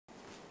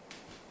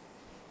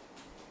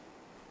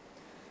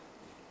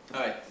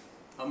Hi,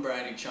 I'm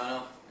Brian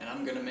Luciano, and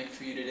I'm going to make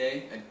for you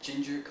today a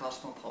ginger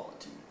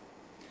cosmopolitan.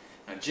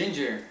 Now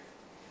ginger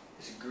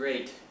is a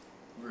great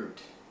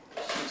root.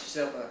 Just get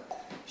yourself a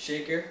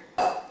shaker,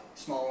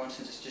 small one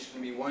since it's just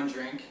going to be one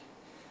drink,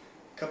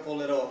 a couple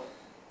little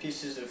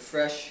pieces of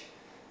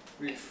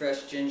really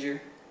fresh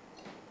ginger,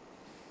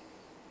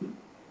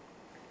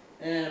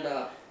 and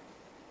about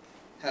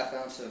 ½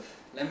 ounce of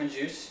lemon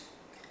juice.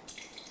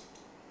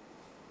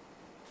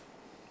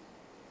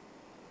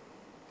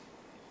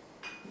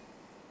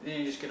 Then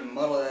you're just going to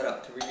muddle that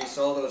up to release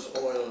all those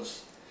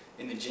oils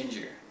in the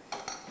ginger.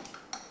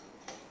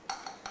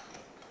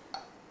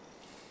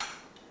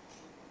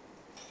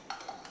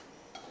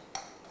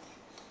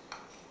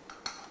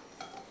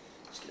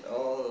 Just get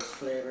all those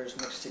flavors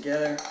mixed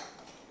together.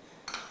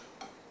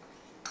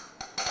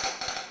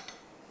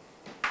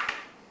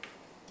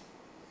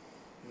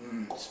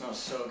 It smells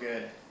so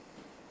good.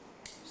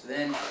 So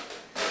then you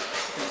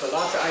can put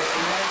lots of ice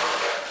in there.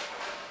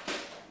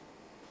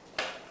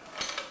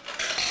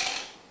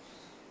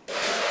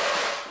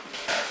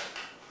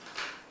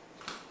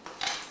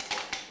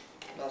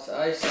 Lots of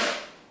ice.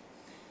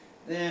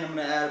 Then I'm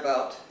going to add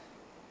about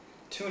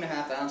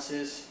 2½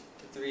 ounces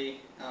to 3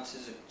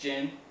 ounces of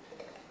gin.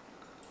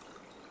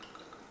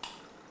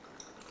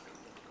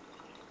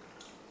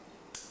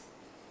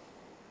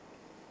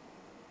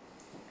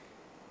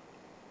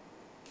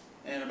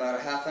 And about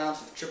 ½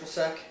 ounce of triple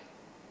sec.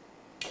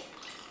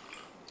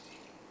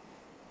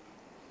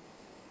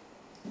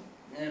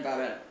 And about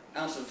an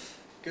ounce of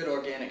good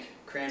organic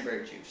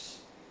cranberry juice.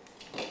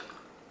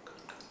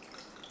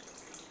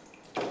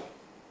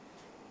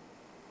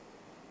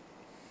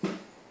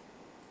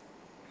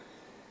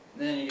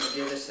 Then you're going to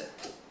give this a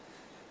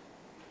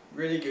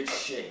really good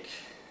shake.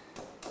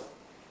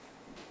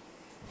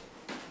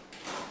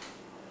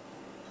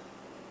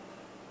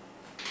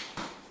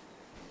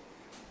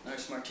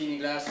 Nice martini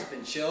glass has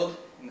been chilled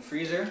in the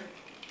freezer.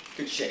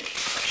 Good shake.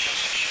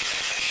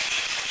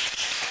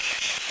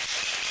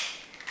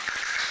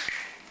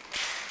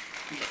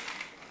 Okay.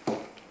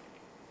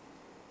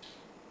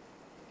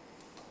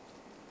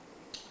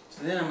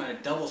 So then I'm going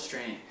to double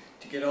strain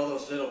to get all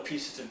those little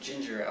pieces of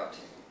ginger out.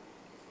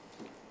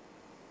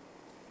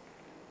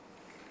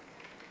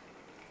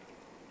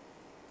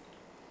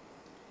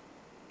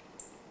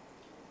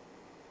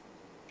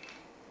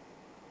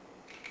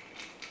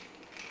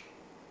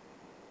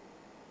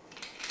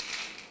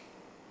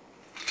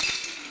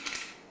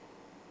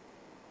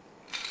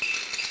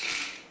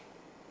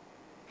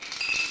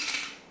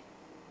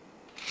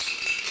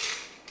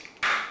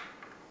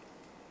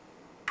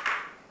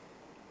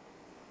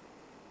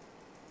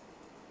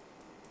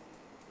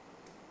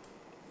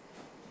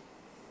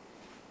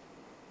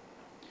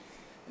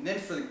 And then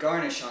for the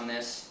garnish on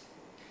this,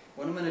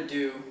 what I'm going to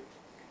do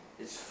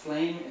is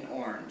flame an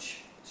orange.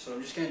 So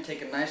I'm just going to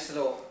take a nice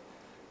little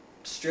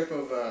strip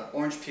of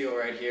orange peel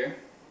right here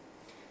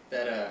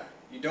that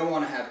you don't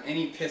want to have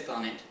any pith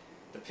on it.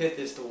 The pith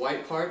is the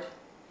white part,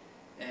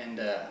 and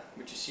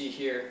what you see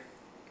here.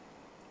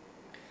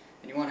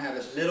 And you want to have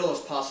as little as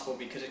possible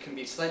because it can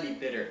be slightly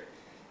bitter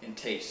in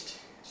taste.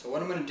 So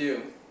what I'm going to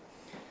do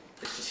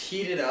is just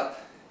heat it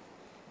up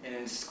and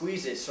then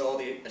squeeze it so all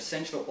the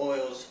essential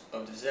oils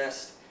of the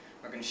zest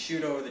are going to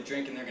shoot over the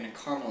drink and they're going to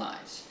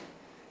caramelize.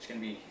 It's going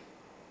to be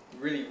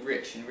really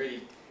rich and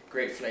really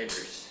great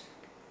flavors.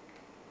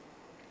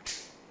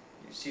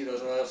 You see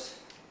those oils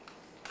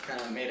kind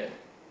of made a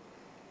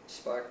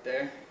spark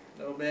there a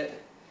little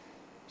bit.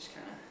 Just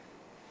kind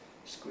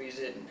of squeeze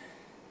it and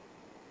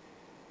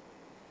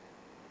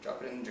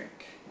drop it in the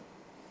drink.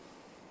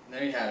 And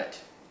there you have it.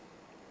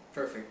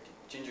 Perfect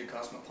ginger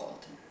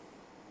cosmopolitan.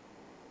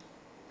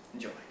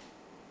 Enjoy.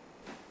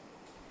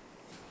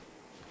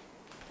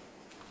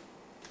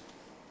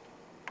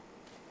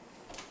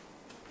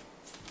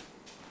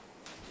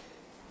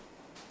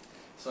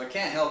 So I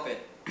can't help it.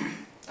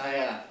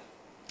 I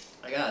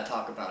gotta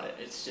talk about it.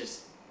 It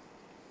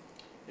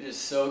is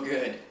so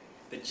good.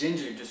 The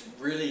ginger just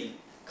really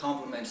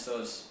complements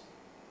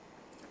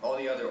all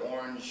the other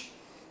orange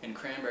and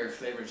cranberry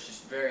flavors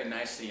just very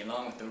nicely,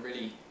 along with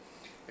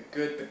a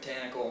good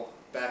botanical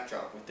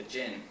backdrop with the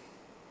gin.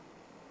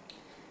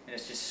 And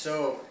it's just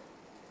so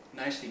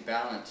nicely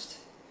balanced.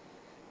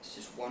 It's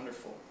just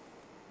wonderful.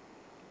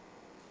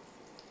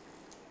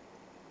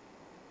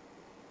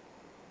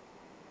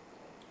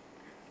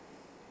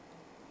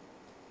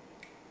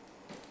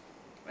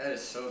 That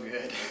is so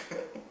good.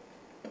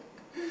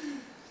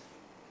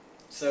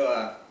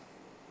 So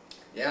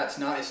yeah, it's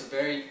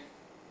a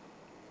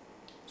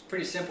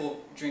pretty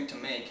simple drink to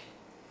make,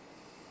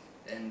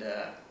 and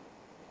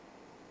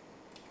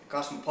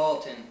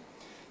Cosmopolitan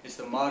is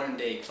the modern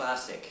day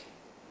classic.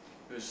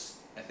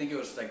 I think it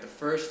was like the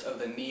first of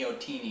the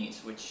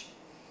neo-teenies, which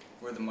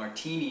were the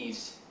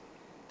martinis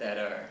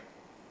that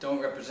don't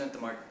represent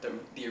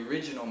the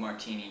original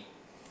martini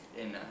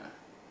in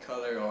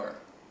color or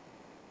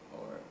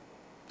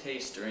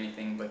taste or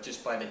anything, but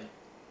just by the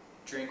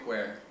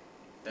drinkware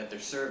that they're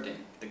served in,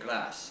 the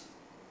glass.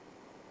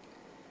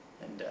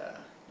 And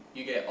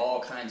you get all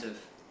kinds of,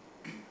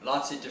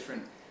 lots of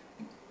different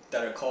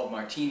that are called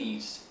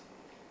martinis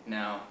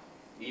now.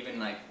 Even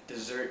like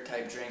dessert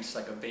type drinks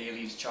like a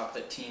Bailey's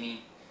chocolate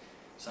teeny,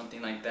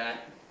 something like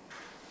that.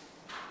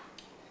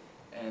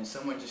 And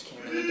someone just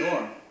came in the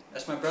door.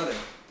 That's my brother.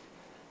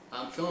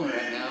 I'm filming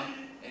right now,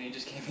 and he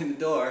just came in the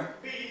door.